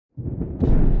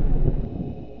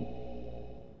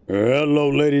Hello,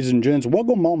 ladies and gents.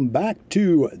 Welcome on back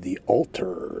to the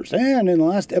altars. And in the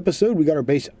last episode, we got our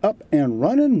base up and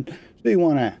running. So you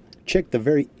want to check the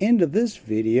very end of this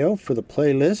video for the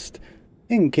playlist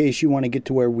in case you want to get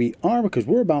to where we are, because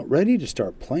we're about ready to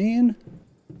start playing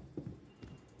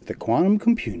the quantum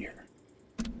computer.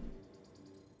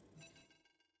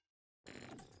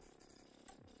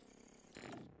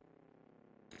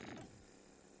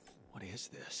 What is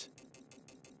this?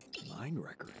 Mind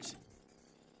records.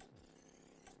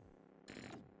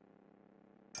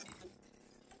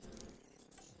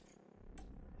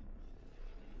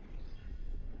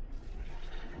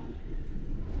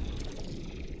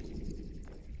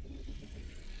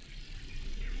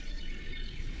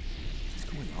 What's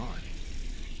going on?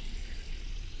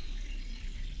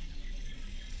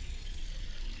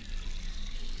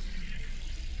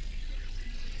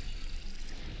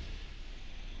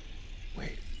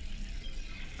 Wait.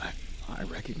 I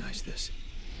recognize this.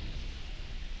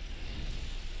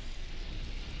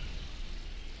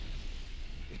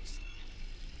 It's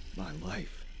my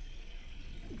life.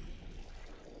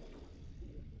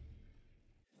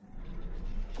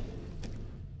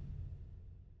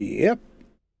 Yep.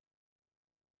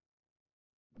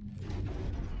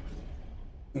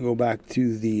 We'll go back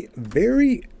to the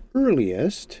very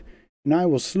earliest, and I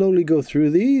will slowly go through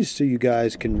these so you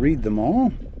guys can read them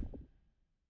all.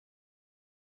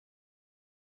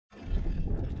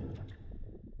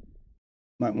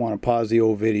 Might want to pause the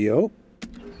old video,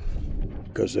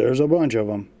 because there's a bunch of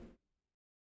them.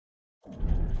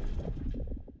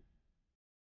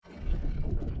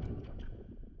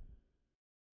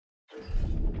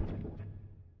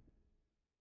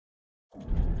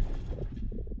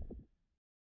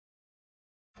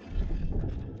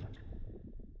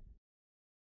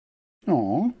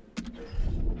 Aw.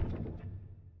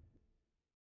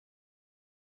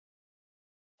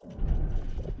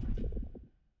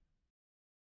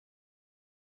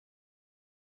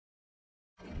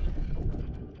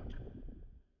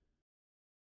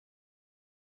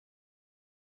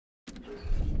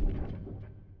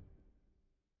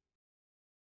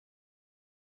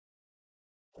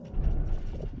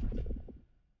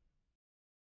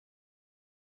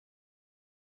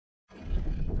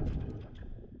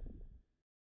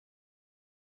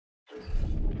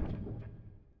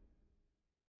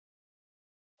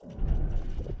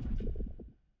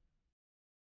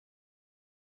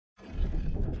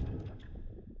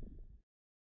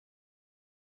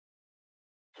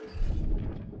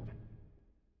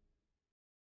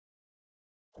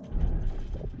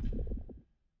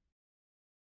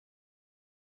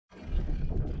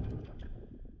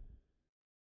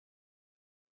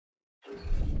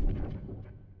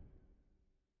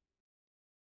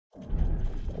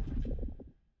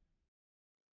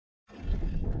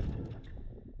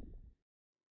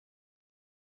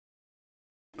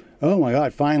 Oh my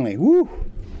God, finally. Woo!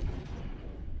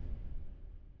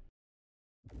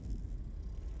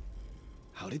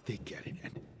 How did they get it,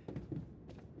 and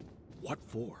what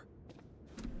for?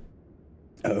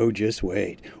 Oh, just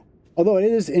wait. Although it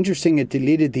is interesting it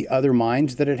deleted the other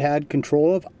mines that it had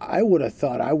control of, I would have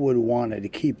thought I would have wanted to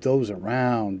keep those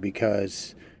around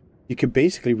because you could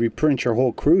basically reprint your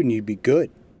whole crew and you'd be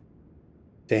good.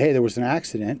 Say, hey, there was an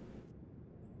accident.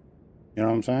 You know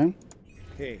what I'm saying?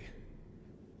 Hey,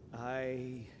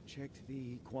 I checked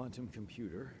the quantum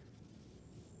computer.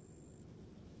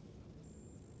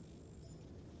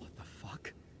 What the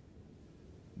fuck?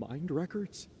 Mind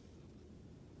records?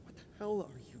 What the hell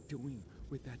are you doing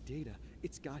with that data?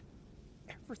 It's got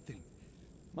everything.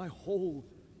 My whole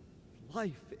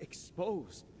life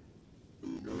exposed.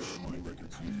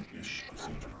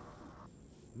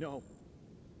 No.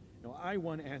 No, I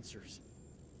want answers.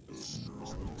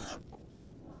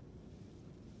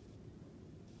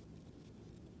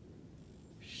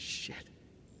 Shit.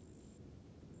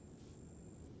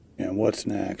 And what's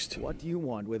next? What do you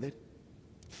want with it?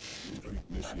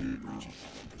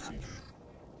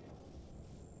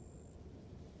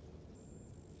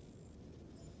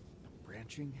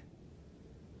 Branching?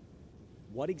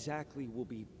 What exactly will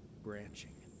be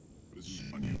branching?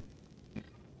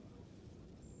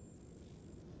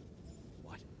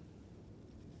 What?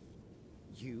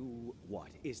 You what?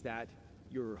 Is that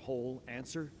your whole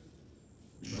answer?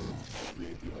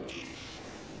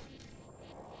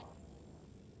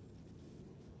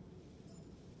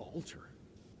 Alter?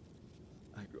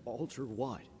 Alter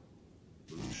what?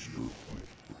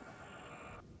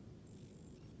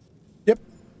 Yep.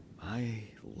 My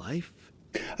life?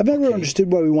 I've never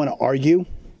understood why we want to argue.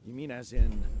 You mean as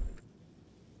in...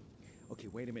 Okay,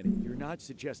 wait a minute. You're not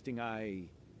suggesting I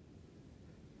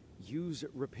use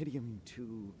rubidium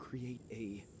to create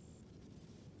a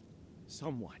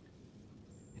someone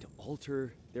and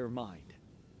alter their mind.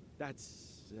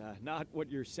 That's not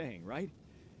what you're saying, right?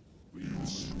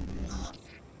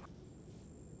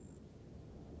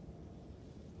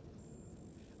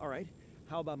 All right,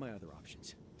 how about my other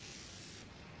options?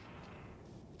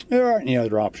 There aren't any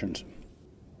other options.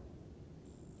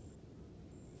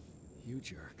 You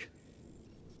jerk.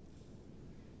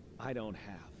 I don't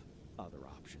have other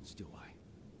options, do I?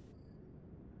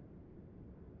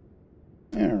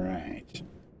 All right.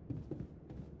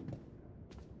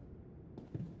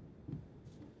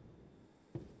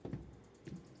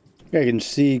 I can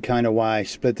see kind of why I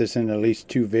split this into at least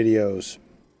 2 videos.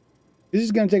 This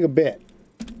is going to take a bit.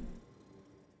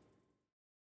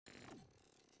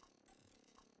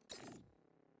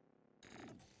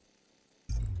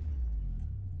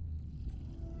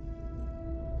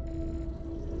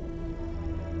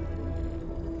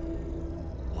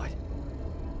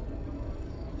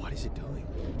 What is it doing?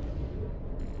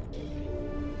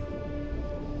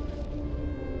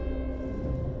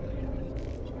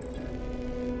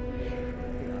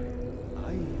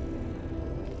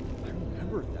 I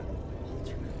remember that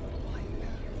alternate life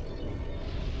pattern.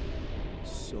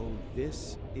 So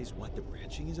this is what the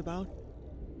branching is about?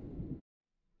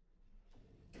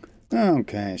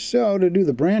 Okay, so to do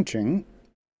the branching,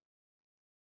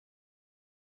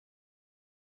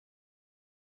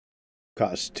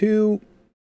 cost 2,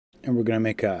 and we're going to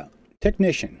make a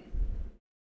technician.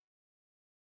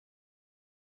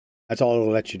 That's all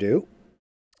it'll let you do.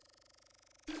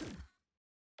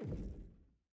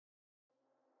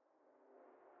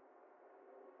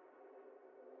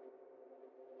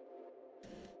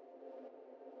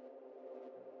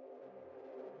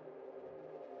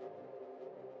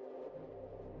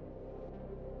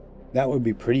 That would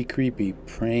be pretty creepy,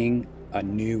 praying a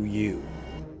new you.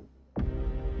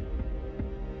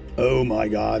 Oh my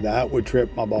God, that would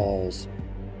trip my balls.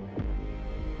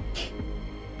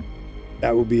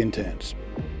 That would be intense.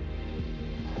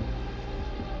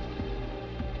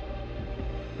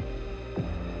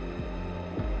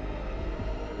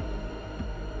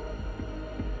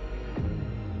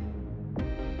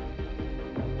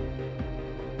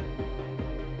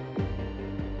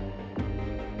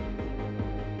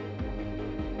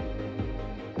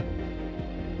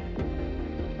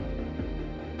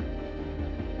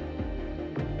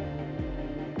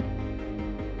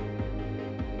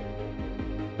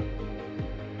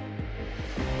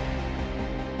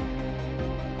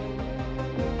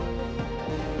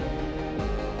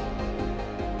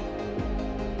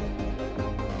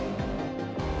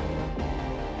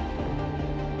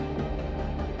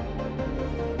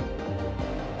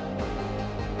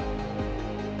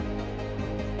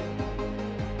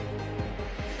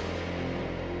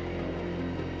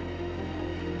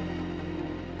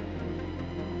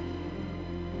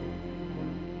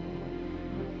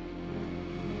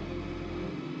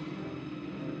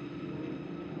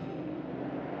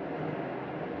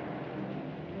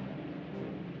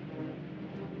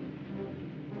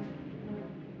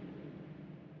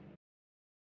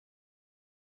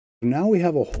 Now we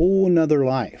have a whole nother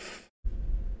life.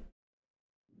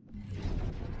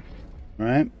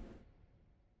 Right?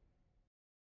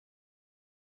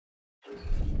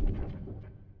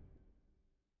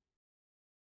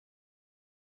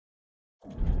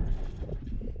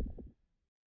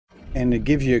 And it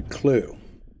gives you a clue.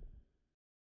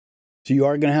 So you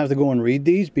are going to have to go and read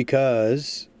these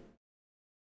because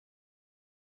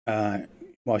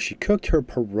while she cooked her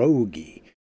pierogi.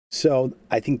 So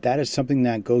I think that is something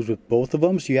that goes with both of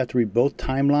them. So you have to read both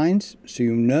timelines so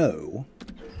you know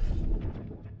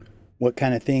what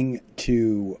kind of thing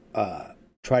to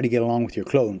try to get along with your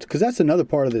clones. Because that's another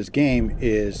part of this game,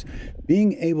 is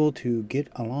being able to get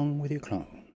along with your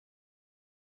clone.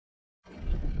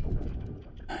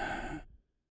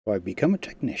 So I become a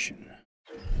technician.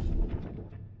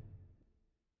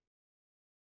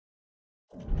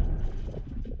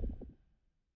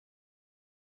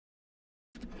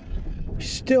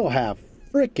 Still have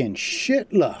freaking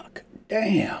shit luck.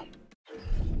 Damn.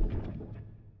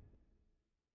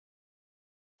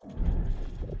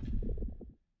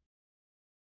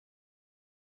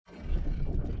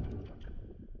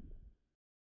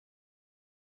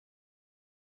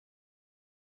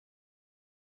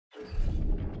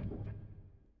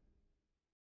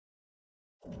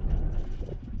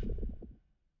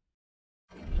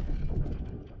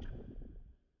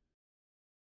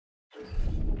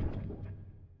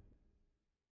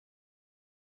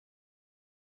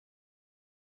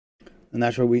 And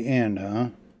that's where we end, huh?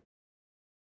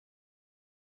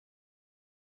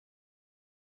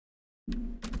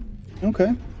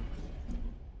 Okay.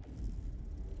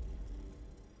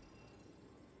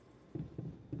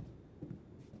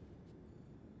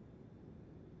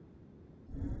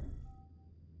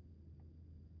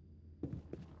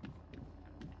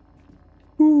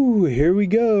 Whoo, here we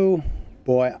go.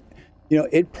 Boy, you know,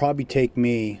 it'd probably take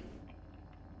me...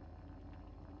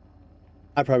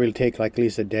 I'd probably take like at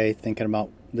least a day thinking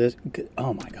about this.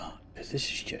 Oh my God, this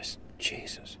is just,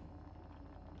 Jesus.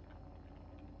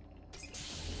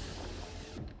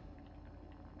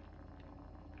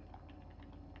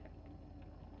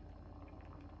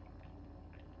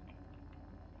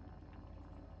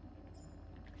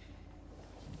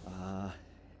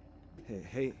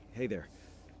 Hey there.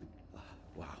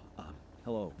 Wow.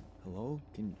 Hello.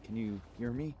 Can you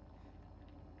hear me?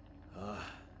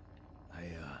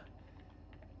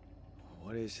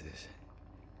 What is this?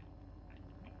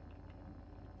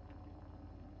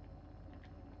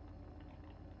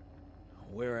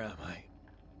 Where am I?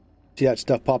 See that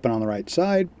stuff popping on the right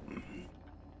side?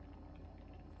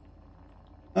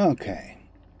 Okay.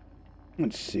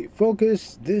 Let's see.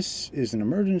 Focus. This is an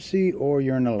emergency or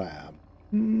you're in a lab.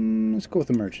 Let's go with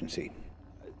emergency.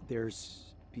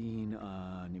 There's been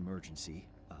an emergency.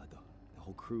 The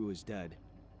whole crew is dead.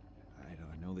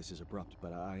 I know this is abrupt,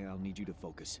 but I'll need you to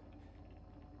focus.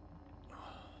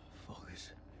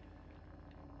 Focus.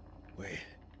 Wait,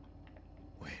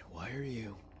 why are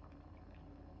you...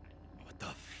 What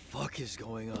the fuck is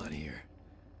going on here?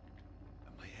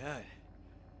 My head.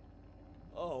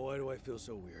 Oh, why do I feel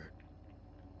so weird?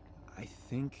 I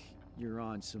think you're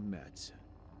on some meds.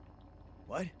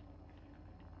 What?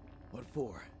 What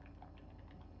for?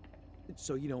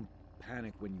 So you don't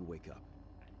panic when you wake up.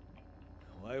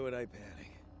 Why would I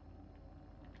panic?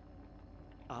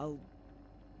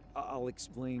 I'll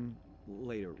explain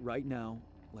later. Right now,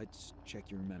 let's check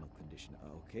your mental condition,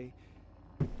 okay?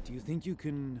 Do you think you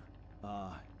can,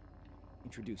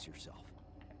 introduce yourself?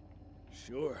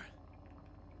 Sure.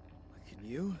 Can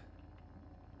you?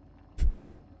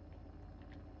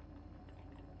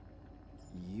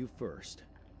 You first.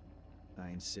 I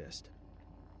insist.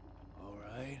 All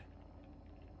right.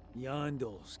 Jan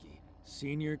Dolsky,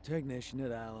 Senior Technician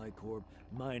at Allied Corp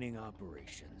Mining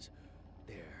Operations.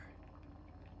 There.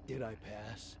 Did I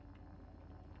pass?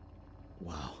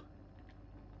 Wow.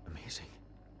 Amazing.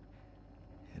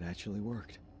 It actually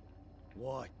worked.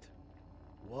 What?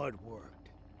 What worked?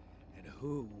 And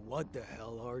what the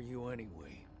hell are you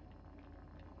anyway?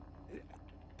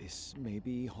 This may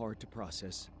be hard to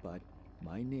process, but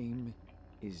my name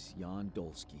is Jan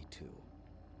Dolsky, too.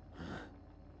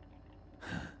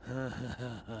 Of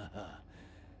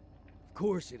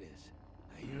course it is.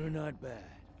 You're not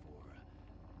bad for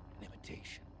an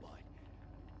imitation, but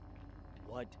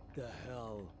what the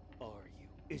hell are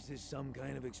you? Is this some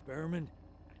kind of experiment?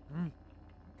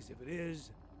 Because if it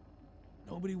is,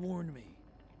 nobody warned me.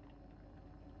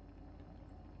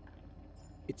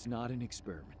 It's not an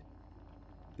experiment.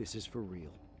 This is for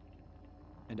real.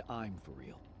 And I'm for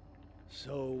real.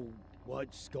 So,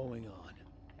 what's going on?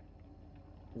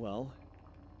 Well,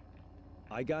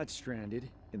 I got stranded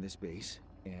in this base,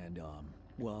 and,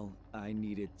 well, I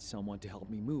needed someone to help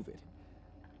me move it,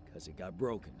 because it got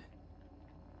broken.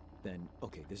 Then,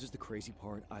 okay, this is the crazy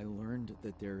part. I learned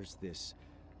that there's this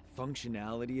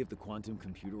functionality of the quantum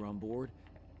computer on board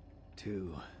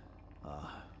to,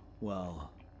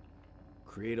 well,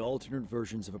 create alternate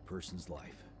versions of a person's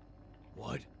life.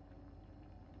 What?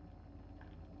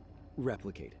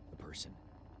 Replicate a person,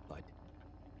 but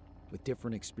with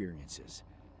different experiences.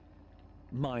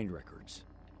 Mind records.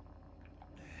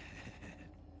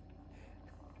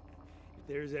 If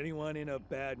there's anyone in a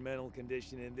bad mental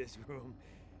condition in this room,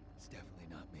 it's definitely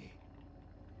not me.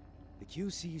 The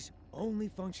QC's only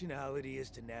functionality is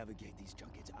to navigate these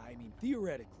junkets. I mean,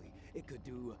 theoretically, it could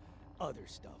do other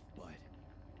stuff, but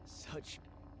such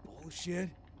bullshit.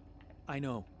 I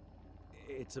know.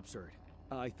 It's absurd.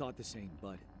 I thought the same,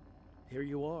 but here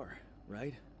you are,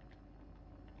 right?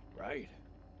 Right.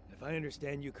 If I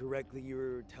understand you correctly,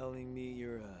 you're telling me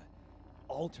you're an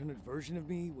alternate version of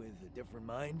me with a different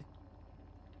mind?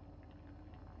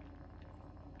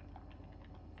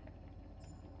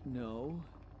 No.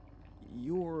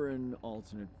 You're an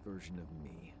alternate version of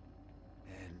me.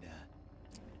 And,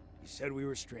 you said we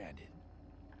were stranded.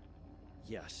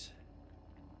 Yes.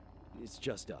 It's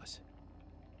just us.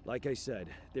 Like I said,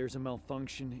 there's a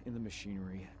malfunction in the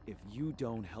machinery. If you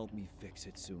don't help me fix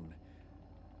it soon,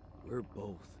 we're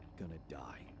both gonna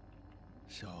die.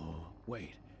 So,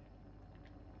 wait.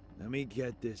 Let me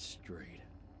get this straight.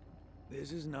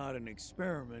 This is not an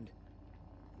experiment.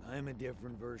 I'm a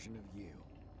different version of you.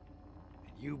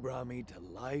 And you brought me to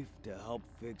life to help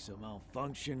fix a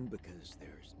malfunction because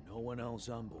there's no one else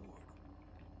on board.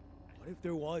 What if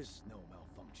there was no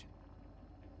malfunction?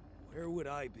 Where would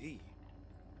I be?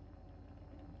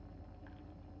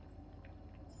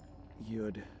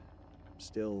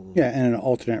 still... Yeah, in an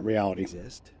alternate reality.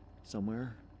 Exist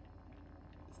somewhere?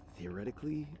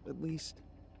 Theoretically, at least?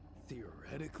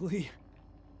 Theoretically?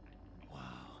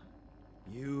 Wow.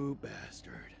 You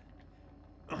bastard.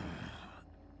 I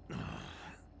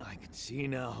can see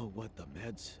now what the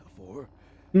meds are for.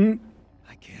 Hmm.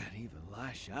 I can't even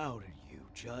lash out at you,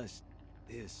 just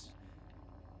this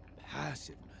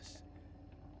passiveness.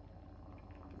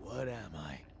 What am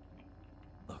I?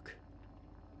 Look,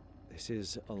 this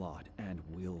is a lot, and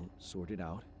we'll sort it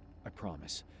out, I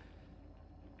promise.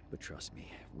 But trust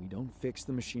me, if we don't fix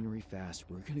the machinery fast,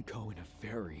 we're gonna go in a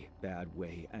very bad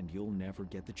way, and you'll never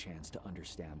get the chance to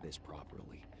understand this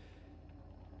properly.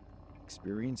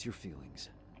 Experience your feelings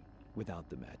without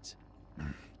the meds.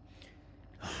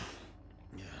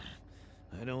 Yeah,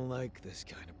 I don't like this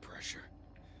kind of pressure.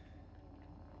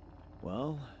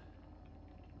 Well,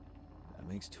 that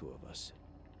makes two of us.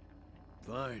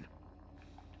 Fine.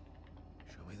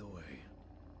 Show me the way.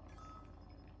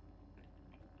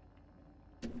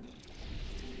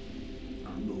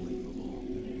 Unbelievable.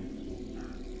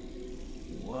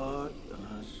 What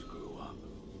a screw up.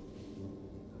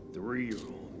 A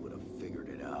 3-year-old would have figured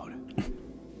it out.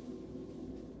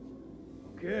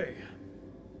 Okay.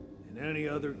 In any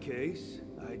other case,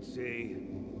 I'd say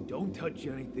don't touch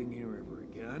anything here ever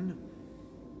again.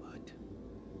 But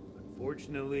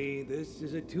unfortunately, this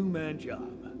is a two-man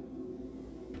job.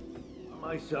 On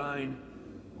my sign,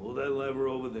 pull that lever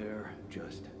over there.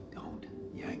 Just don't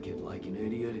yank it like an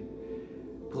idiot.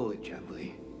 Pull it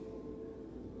gently.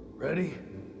 Ready?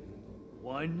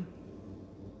 1,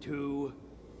 2,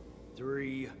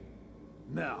 3,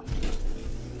 now.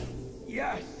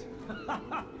 Yes!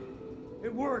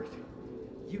 It worked!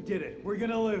 You did it. We're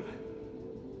gonna live.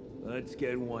 Let's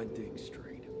get one thing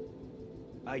straight.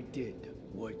 I did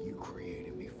what you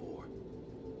created me for.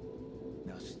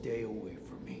 Now stay away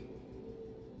from me.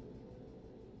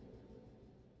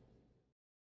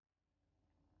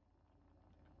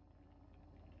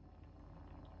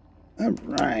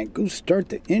 Alright, go start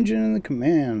the engine in the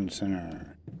command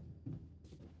center.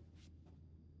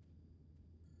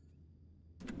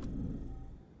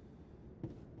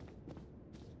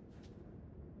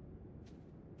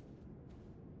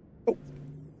 Oh.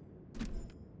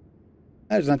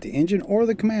 That is not the engine or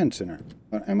the command center.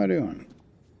 What am I doing?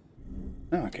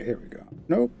 Okay, here we go.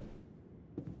 Nope.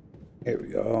 Here we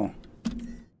go.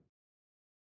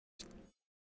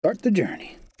 Start the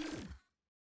journey.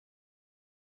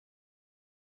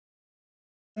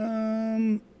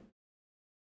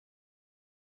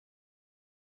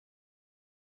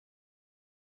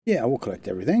 Yeah, we'll collect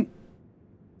everything.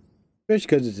 Especially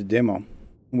because it's a demo.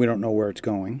 We don't know where it's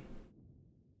going.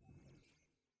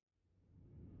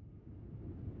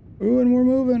 Ooh, and we're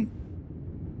moving.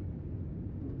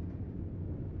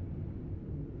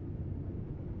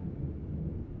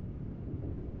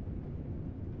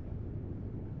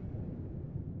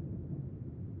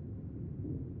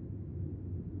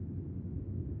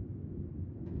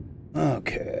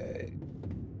 Okay.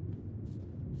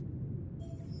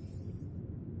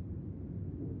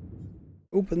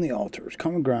 Open the altars.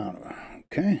 Common ground.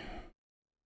 Okay.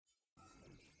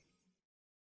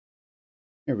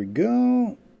 Here we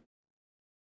go.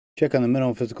 Check on the mental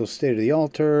and physical state of the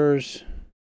altars.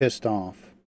 Pissed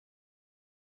off.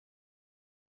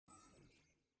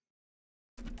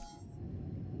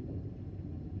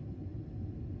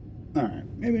 Alright,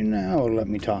 maybe now it'll let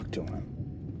me talk to him.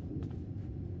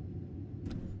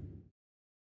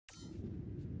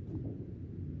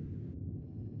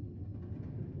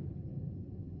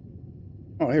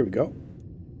 Oh, here we go.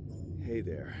 Hey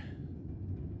there.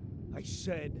 I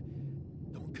said,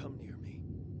 don't come near me.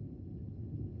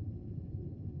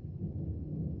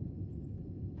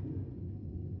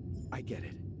 I get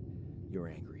it. You're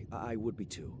angry. I would be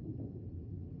too.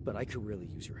 But I could really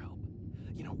use your help.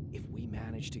 You know, if we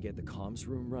manage to get the comms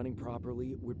room running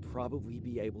properly, we'd probably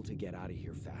be able to get out of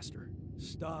here faster.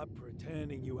 Stop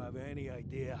pretending you have any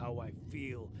idea how I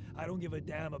feel. I don't give a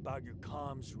damn about your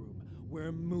comms room.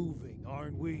 We're moving,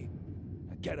 aren't we?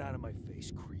 Now get out of my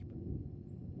face, creep.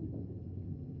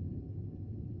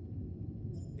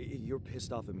 You're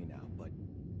pissed off at me now, but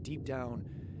deep down,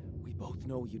 we both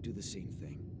know you do the same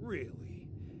thing. Really?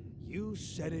 You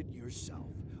said it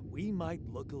yourself. We might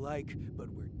look alike, but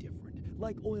we're different.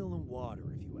 Like oil and water,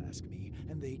 if you ask me,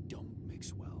 and they don't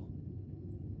mix well.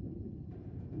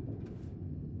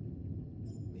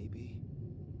 Maybe.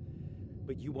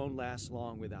 But you won't last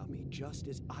long without me, just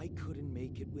as I couldn't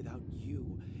make it without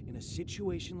you. In a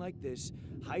situation like this,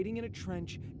 hiding in a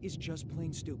trench is just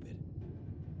plain stupid.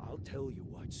 I'll tell you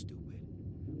what's stupid.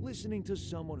 Listening to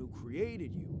someone who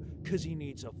created you, 'cause he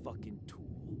needs a fucking tool.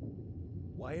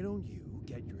 Why don't you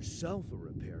get yourself a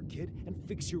repair kit and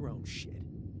fix your own shit.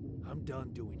 I'm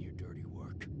done doing your dirty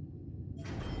work.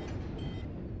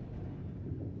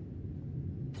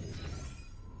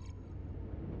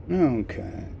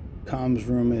 Okay. Comms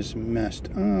room is messed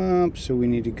up, so we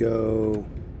need to go...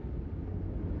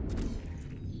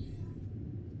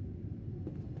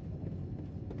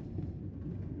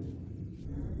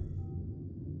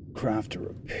 craft a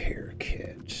repair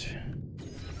kit.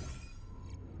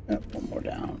 Oh, one more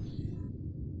down.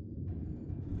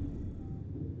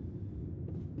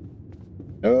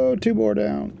 Oh, two more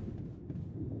down.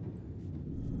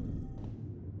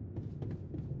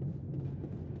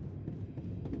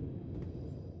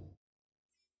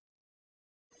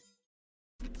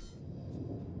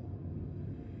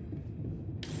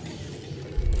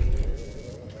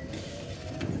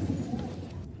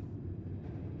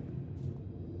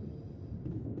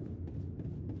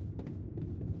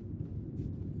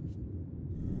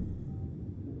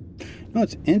 No,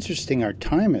 it's interesting our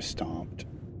time is stopped.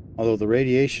 Although the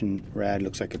radiation rad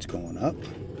looks like it's going up.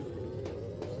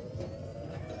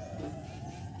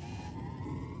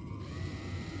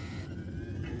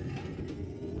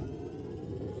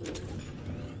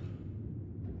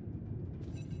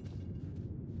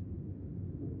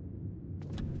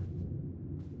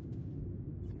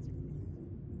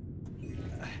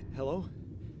 Hello?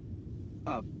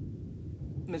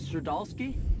 Mr.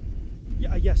 Dalsky?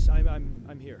 Yeah, yes,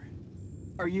 I'm here.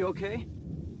 Are you okay?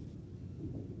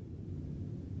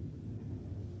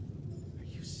 Are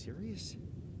you serious?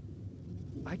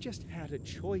 I just had a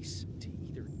choice to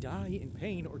either die in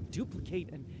pain or duplicate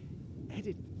and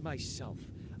edit myself.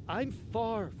 I'm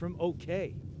far from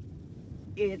okay.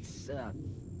 It's,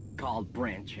 called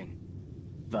branching.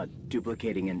 The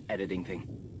duplicating and editing thing.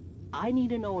 I need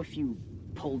to know if you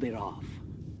pulled it off.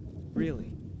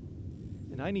 Really?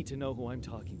 And I need to know who I'm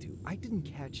talking to. I didn't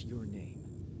catch your name.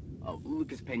 Oh,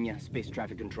 Lucas Pena, Space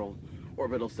Traffic Control,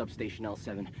 Orbital Substation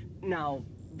L7. Now,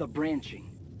 the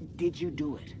branching. Did you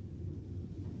do it?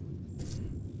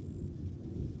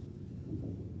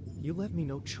 You left me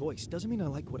no choice. Doesn't mean I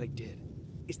like what I did.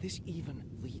 Is this even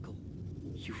legal?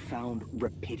 You found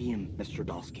Rapidium, Mr.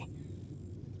 Dalsky.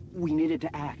 We needed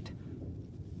to act.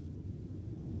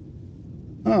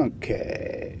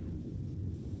 Okay.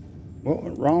 What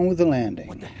went wrong with the landing?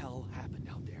 What the hell happened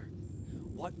out there?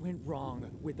 What went wrong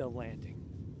with the landing?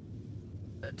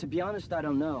 To be honest, I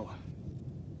don't know.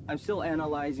 I'm still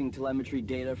analyzing telemetry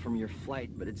data from your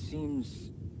flight, but it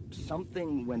seems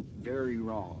something went very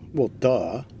wrong. Well,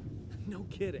 duh. No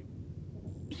kidding.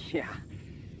 Yeah.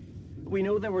 We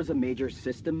know there was a major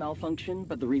system malfunction,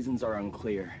 but the reasons are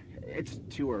unclear. It's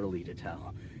too early to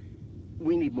tell.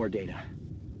 We need more data.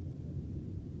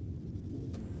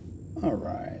 All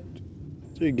right.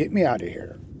 So you get me out of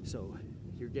here. So,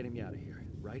 you're getting me out of here,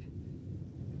 right?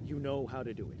 You know how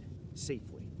to do it.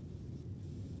 Safely.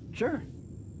 Sure.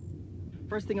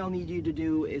 First thing I'll need you to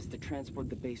do is to transport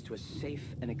the base to a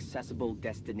safe and accessible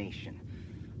destination.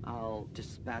 I'll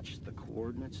dispatch the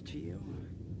coordinates to you.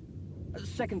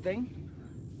 Second thing,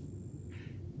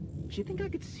 do you think I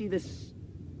could see this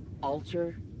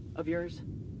altar of yours?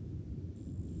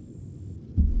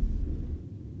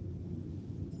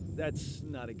 That's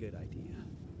not a good idea.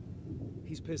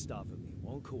 He's pissed off at me,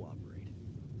 won't cooperate.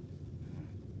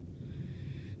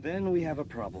 Then we have a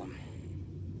problem.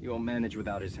 You won't manage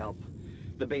without his help.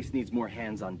 The base needs more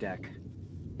hands on deck.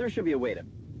 There should be a way to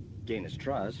gain his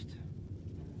trust.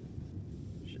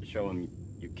 Show him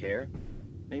you care,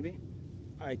 maybe?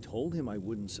 I told him I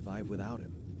wouldn't survive without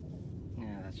him.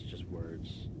 Yeah, that's just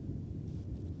words.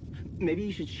 Maybe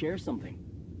you should share something.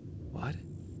 What?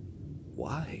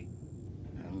 Why?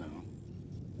 I don't know.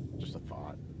 Just a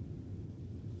thought.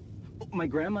 My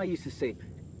grandma used to say,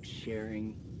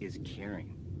 sharing is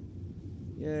caring.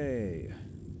 Yay.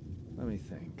 Let me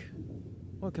think.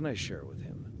 What can I share with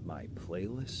him? My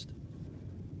playlist?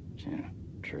 Yeah,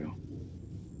 true.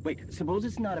 Wait, suppose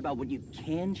it's not about what you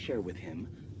can share with him,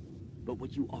 but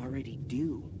what you already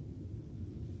do.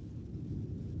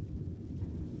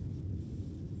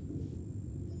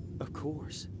 Of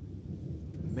course.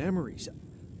 Memories.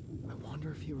 I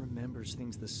wonder if he remembers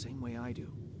things the same way I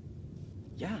do.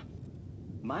 Yeah.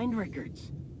 Mind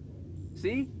records.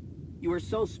 See? You were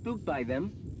so spooked by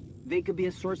them, they could be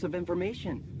a source of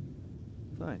information.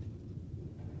 Fine.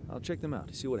 I'll check them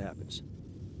out, see what happens.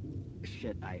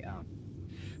 Shit, I,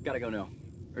 gotta go now.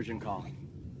 Urgent call.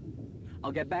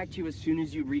 I'll get back to you as soon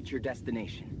as you reach your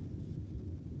destination.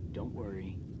 Don't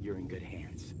worry, you're in good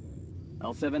hands.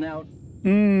 L7 out. I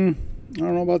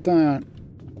don't know about that.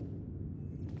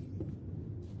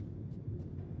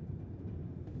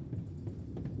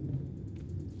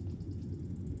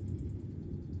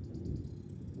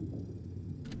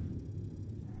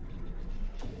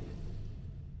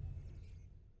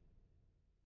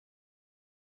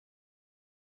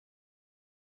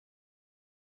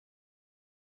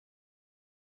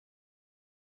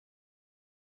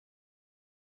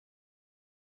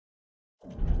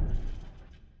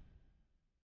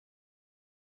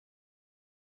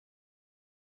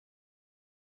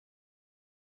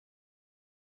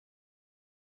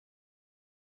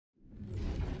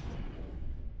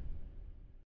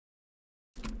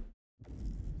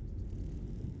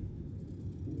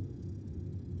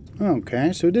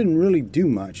 Okay, so it didn't really do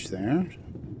much there.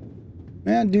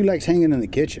 Man, dude likes hanging in the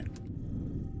kitchen.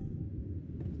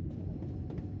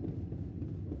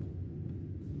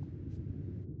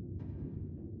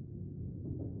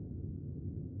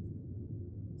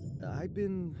 I've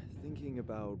been thinking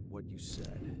about what you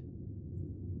said.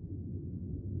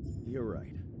 You're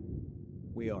right.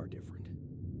 We are different.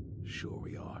 Sure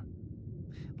we are.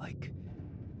 Like,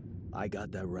 I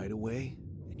got that right away,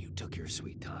 and you took your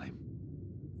sweet time.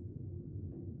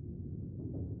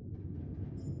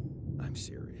 I'm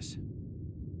serious.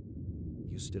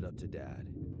 You stood up to Dad.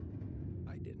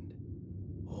 I didn't.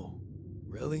 Oh,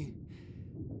 really?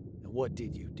 And what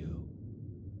did you do?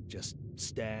 Just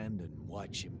stand and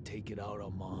watch him take it out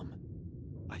on Mom?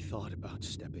 I thought about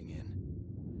stepping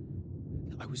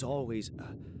in. I was always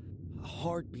a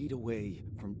heartbeat away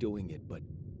from doing it, but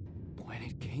when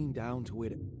it came down to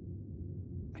it,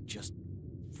 I'd just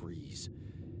freeze.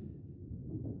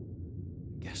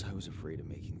 Guess I was afraid of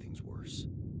making things worse.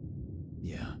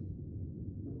 Yeah,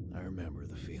 I remember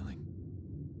the feeling.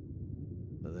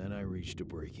 But then I reached a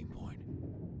breaking point.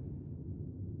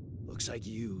 Looks like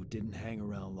you didn't hang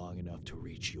around long enough to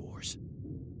reach yours.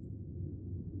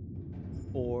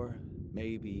 Or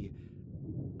maybe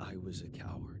I was a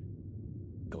coward.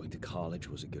 Going to college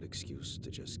was a good excuse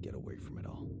to just get away from it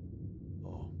all.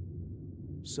 Oh,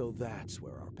 so that's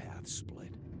where our paths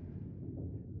split.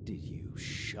 Did you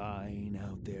shine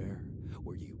out there?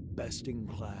 Were you best in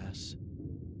class?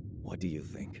 What do you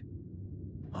think?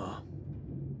 Huh?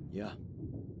 Yeah.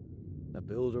 I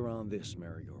build around this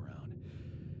merry-go-round.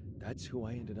 That's who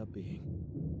I ended up being.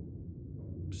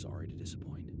 Sorry to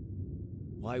disappoint.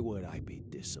 Why would I be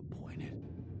disappointed?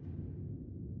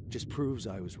 Just proves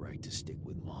I was right to stick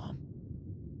with Mom.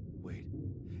 Wait,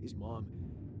 is Mom...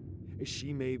 is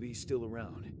she maybe still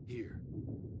around here?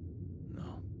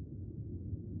 No.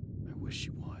 I wish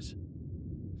she was.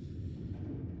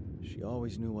 She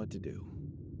always knew what to do.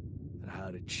 And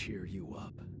how to cheer you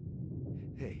up.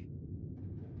 Hey,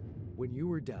 when you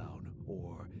were down,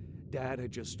 or Dad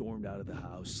had just stormed out of the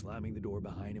house, slamming the door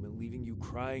behind him and leaving you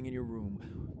crying in your room,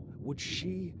 would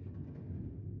she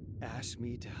ask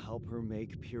me to help her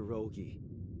make pierogi?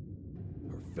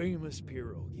 Her famous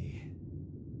pierogi.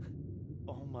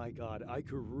 Oh my God, I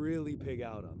could really pig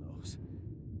out on those.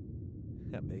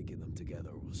 And making them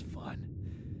together was fun.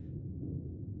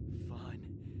 Fun.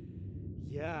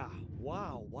 Yeah,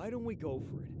 wow, why don't we go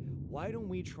for it? Why don't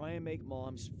we try and make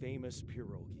Mom's famous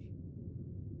pierogi?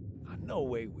 No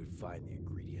way we'd find the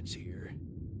ingredients here.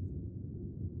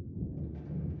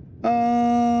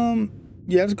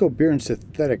 Yeah, let's go beer and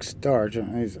synthetic starch. Yeah.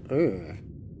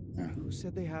 Who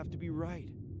said they have to be right?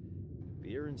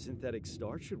 Beer and synthetic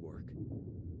starch should work.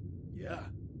 Yeah,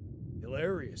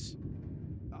 hilarious.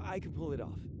 I can pull it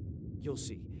off. You'll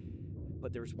see.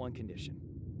 But there's one condition.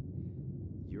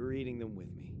 You're eating them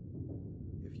with me.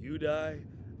 If you die,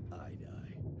 I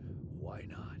die. Why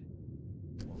not?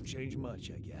 Won't change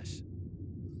much, I guess.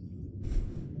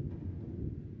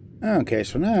 Okay,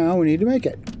 so now we need to make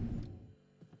it.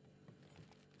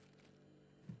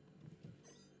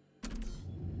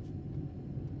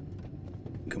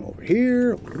 Come over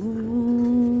here.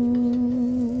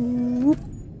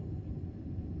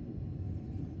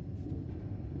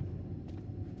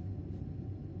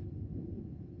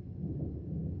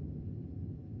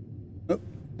 Oh,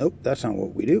 nope, that's not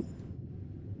what we do.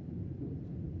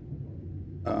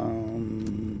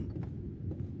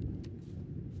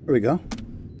 Here we go.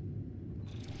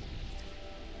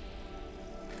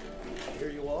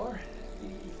 Here you are,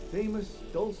 the famous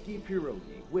Dulski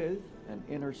pierogi with an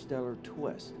interstellar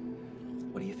twist.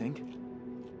 What do you think?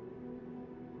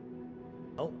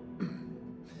 Oh,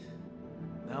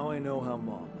 now I know how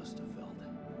Mom must have felt.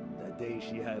 That day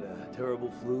she had a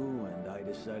terrible flu and I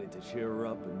decided to cheer her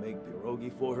up and make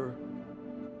pierogi for her.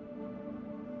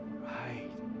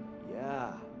 Right,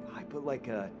 yeah. I put like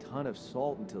a ton of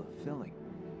salt into the filling.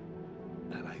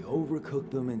 And I overcooked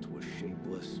them into a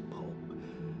shapeless pulp.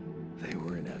 They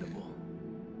were inedible.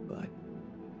 But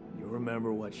you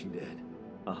remember what she did?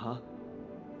 Uh-huh.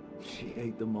 She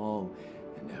ate them all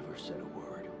and never said a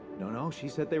word. No, she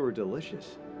said they were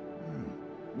delicious.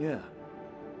 Yeah.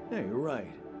 Yeah, you're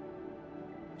right.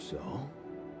 So,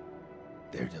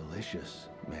 they're delicious,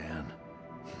 man.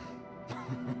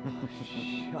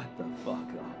 Shut the fuck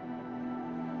up.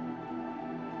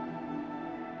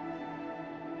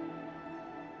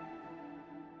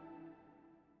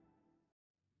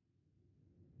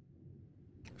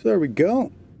 So there we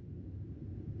go.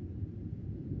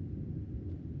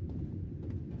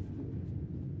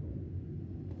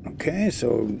 Okay,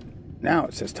 so now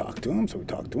it says talk to him, so we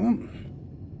talk to him.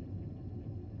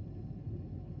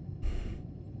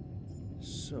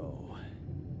 So,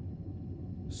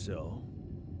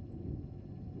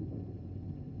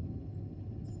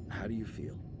 how do you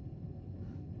feel?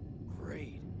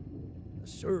 Great. A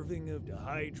serving of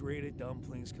dehydrated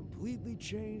dumplings completely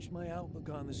changed my outlook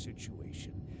on the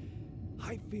situation.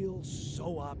 I feel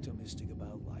so optimistic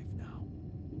about life now.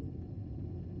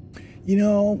 You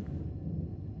know,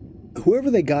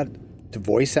 whoever they got to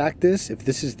voice act this, if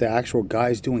this is the actual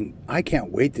guys doing, I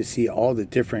can't wait to see all the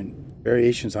different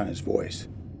variations on his voice.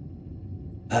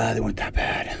 They weren't that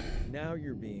bad. Now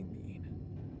you're being mean.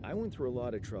 I went through a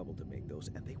lot of trouble to make those,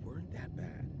 and they weren't that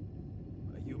bad.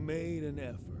 You made an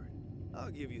effort.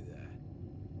 I'll give you that.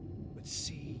 But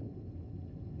see,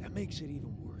 that makes it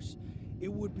even worse. It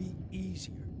would be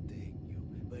easier, thank you,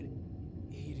 but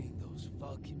eating those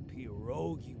fucking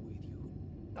pierogi with you,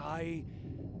 I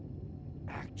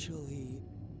actually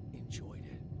enjoyed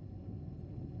it.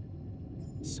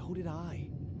 So did I.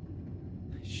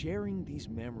 Sharing these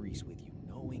memories with you,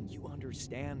 knowing you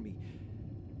understand me,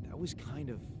 that was kind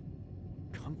of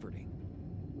comforting.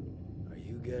 Are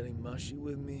you getting mushy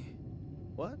with me?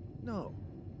 What? No.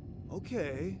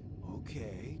 Okay,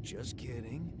 just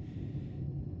kidding.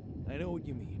 I know what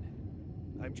you mean.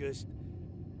 I'm just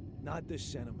not the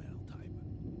sentimental type.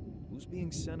 Who's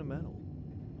being sentimental?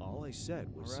 All I said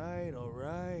was... All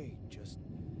right. Just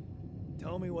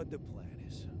tell me what the plan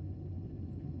is.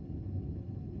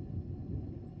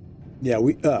 Yeah,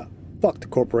 fuck the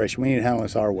corporation. We need to handle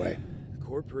this our way. The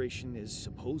corporation is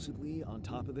supposedly on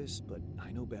top of this, but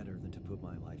I know better than to put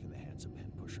my life in the hands of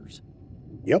pen pushers.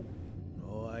 Yep.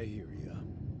 Oh, I hear ya.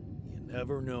 You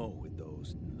never know with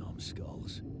those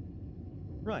numbskulls.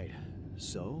 Right.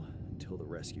 So, until the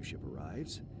rescue ship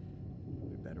arrives,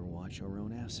 we'd better watch our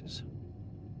own asses.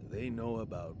 Do they know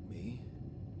about me?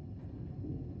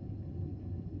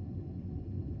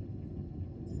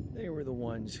 They were the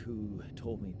ones who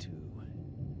told me to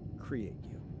create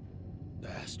you.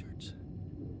 Bastards.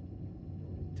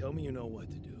 Tell me you know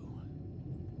what to do.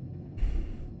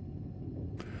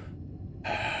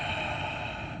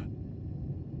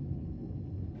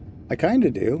 I kind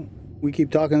of do. We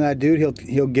keep talking to that dude.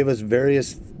 He'll give us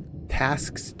various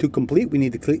tasks to complete. We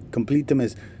need to complete them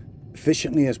as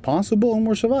efficiently as possible, and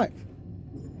we'll survive.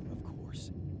 Of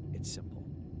course, it's simple.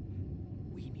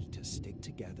 We need to stick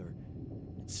together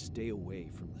and stay away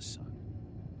from the sun.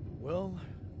 Well,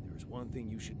 there's one thing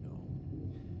you should know.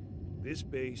 This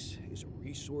base is a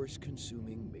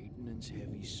resource-consuming,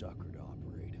 maintenance-heavy sucker to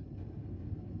operate.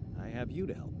 I have you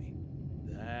to help me.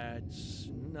 That's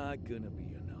not gonna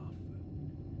be enough.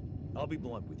 I'll be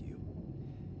blunt with you.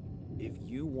 If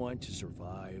you want to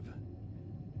survive,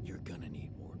 you're gonna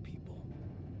need more people.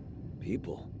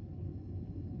 People?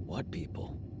 What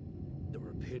people? The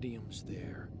Rapidium's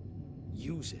there.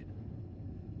 Use it.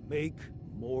 Make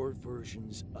more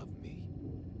versions of me.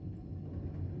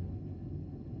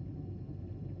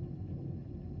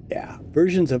 Yeah,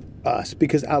 versions of us,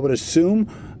 because I would assume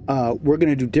we're going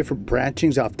to do different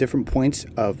branchings off different points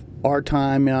of our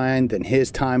timeline, then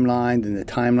his timeline, then the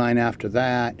timeline after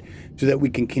that, so that we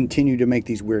can continue to make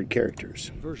these weird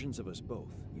characters. Versions of us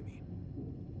both, you mean?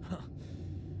 Huh.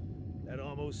 That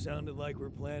almost sounded like we're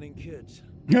planning kids.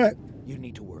 You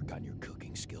need to work on your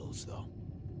cooking skills, though.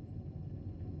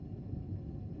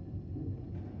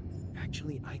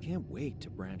 Actually, I can't wait to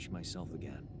branch myself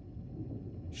again.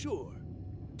 Sure.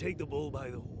 Take the bull by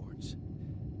the horns.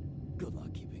 Good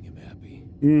luck keeping him happy.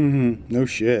 Mm-hmm. No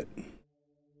shit.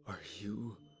 Are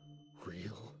you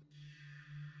real?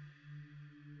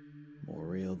 More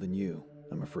real than you,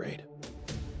 I'm afraid.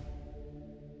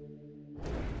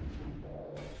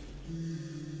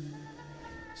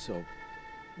 So,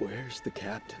 where's the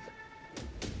captain?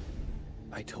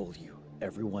 I told you,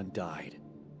 everyone died.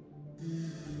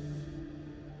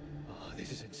 Oh,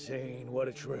 this is insane. What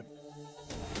a trip.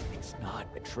 It's not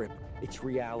a trip. It's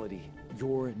reality.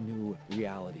 Your new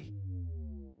reality.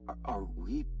 Are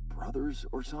we brothers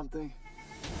or something?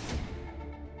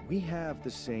 We have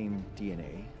the same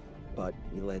DNA, but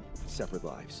we led separate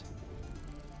lives.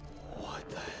 What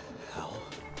the hell?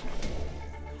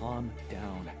 Calm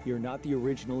down. You're not the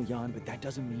original Jan, but that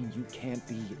doesn't mean you can't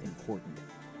be important.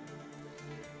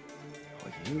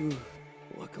 Oh, you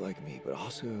look like me, but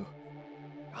also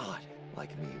not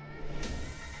like me.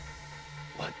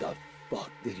 What the fuck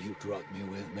did you drug me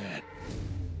with, man?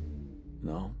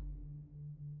 No,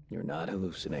 you're not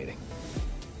hallucinating.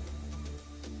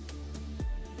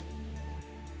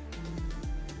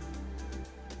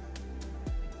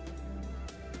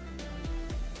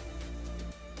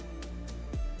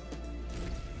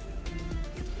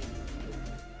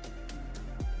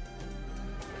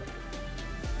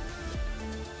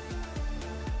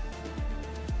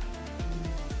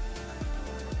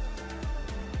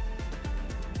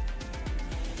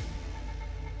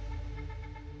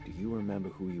 you remember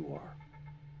who you are.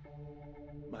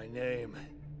 My name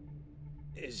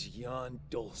is Jan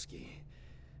Dolsky,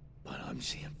 but I'm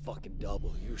seeing fucking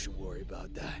double. You should worry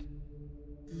about that.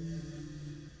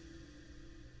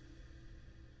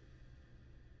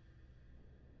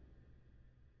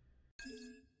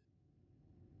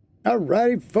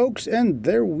 Alrighty, folks, and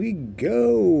there we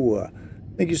go.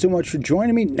 Thank you so much for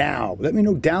joining me. Now, let me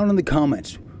know down in the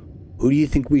comments, who do you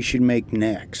think we should make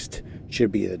next? Should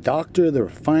it be the doctor, the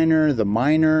refiner, the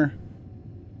miner?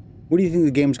 What do you think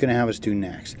the game's going to have us do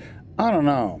next? I don't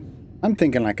know. I'm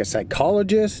thinking like a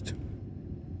psychologist,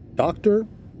 doctor,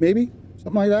 maybe,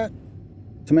 something like that.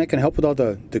 Somebody that can help with all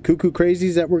the cuckoo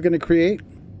crazies that we're going to create.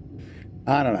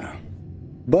 I don't know.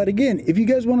 But again, if you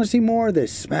guys want to see more of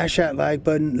this, smash that like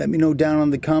button. Let me know down in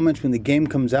the comments when the game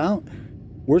comes out.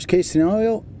 Worst case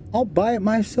scenario, I'll buy it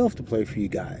myself to play for you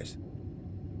guys.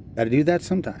 Gotta do that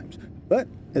sometimes. But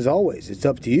as always, it's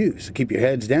up to you. So keep your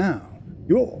heads down.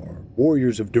 Your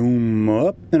Warriors of Doom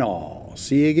up, and I'll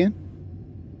see you again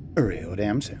real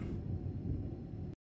damn soon.